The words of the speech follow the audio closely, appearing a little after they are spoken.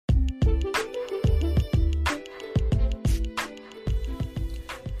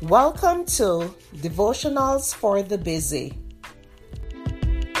Welcome to Devotionals for the Busy.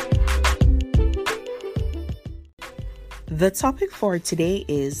 The topic for today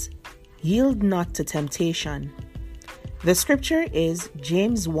is Yield not to temptation. The scripture is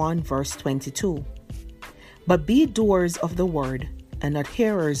James 1 verse 22. But be doers of the word and not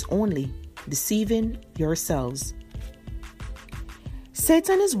hearers only, deceiving yourselves.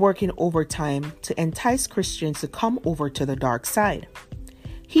 Satan is working overtime to entice Christians to come over to the dark side.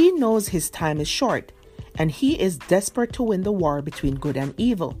 He knows his time is short, and he is desperate to win the war between good and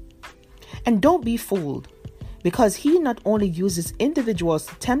evil. And don't be fooled, because he not only uses individuals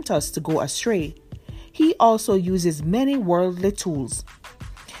to tempt us to go astray, he also uses many worldly tools.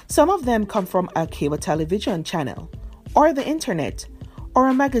 Some of them come from a cable television channel, or the internet, or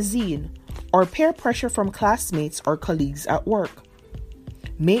a magazine, or peer pressure from classmates or colleagues at work.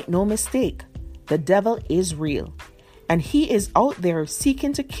 Make no mistake, the devil is real, and he is out there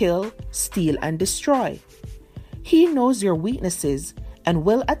seeking to kill, steal, and destroy. He knows your weaknesses and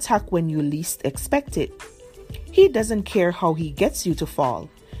will attack when you least expect it. He doesn't care how he gets you to fall,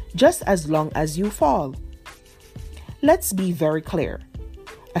 just as long as you fall. Let's be very clear.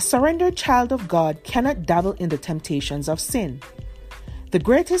 A surrendered child of God cannot dabble in the temptations of sin. The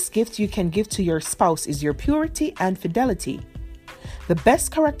greatest gift you can give to your spouse is your purity and fidelity. The best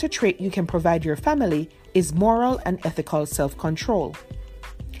character trait you can provide your family is moral and ethical self-control.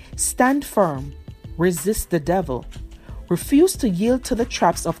 Stand firm, resist the devil, refuse to yield to the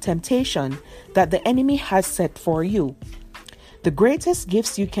traps of temptation that the enemy has set for you. The greatest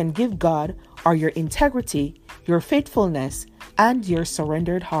gifts you can give God are your integrity, your faithfulness, and your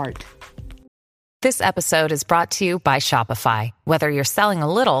surrendered heart. This episode is brought to you by Shopify. Whether you're selling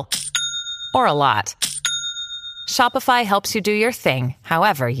a little or a lot, Shopify helps you do your thing,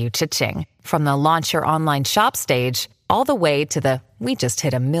 however you cha-ching. From the launch your online shop stage, all the way to the we just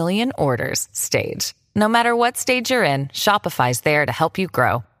hit 1 million orders stage. No matter what stage you're in, Shopify's there to help you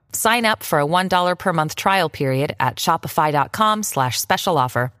grow. Sign up for a $1 per month trial period at shopify.com/special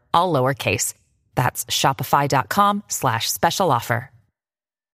offer, all lowercase. That's shopify.com/special offer.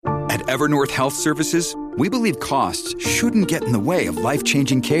 At Evernorth Health Services, we believe costs shouldn't get in the way of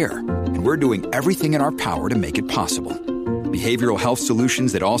life-changing care, and we're doing everything in our power to make it possible. Behavioral health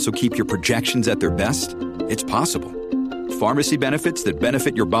solutions that also keep your projections at their best? It's possible. Pharmacy benefits that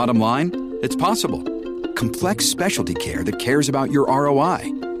benefit your bottom line? It's possible. Complex specialty care that cares about your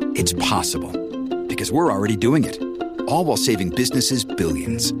ROI? It's possible. Because we're already doing it. All while saving businesses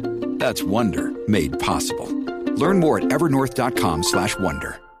billions. That's Wonder made possible. Learn more at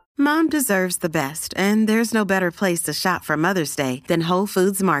evernorth.com/wonder. Mom deserves the best, and there's no better place to shop for Mother's Day than Whole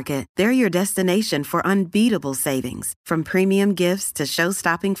Foods Market. They're your destination for unbeatable savings, from premium gifts to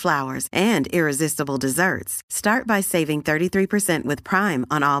show-stopping flowers and irresistible desserts. Start by saving 33% with Prime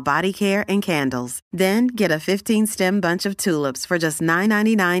on all body care and candles. Then get a 15-stem bunch of tulips for just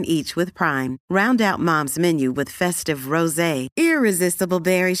 $9.99 each with Prime. Round out Mom's menu with festive rosé, irresistible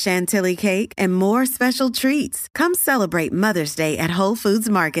berry chantilly cake, and more special treats. Come celebrate Mother's Day at Whole Foods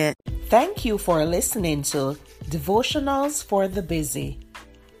Market. Thank you for listening to Devotionals for the Busy.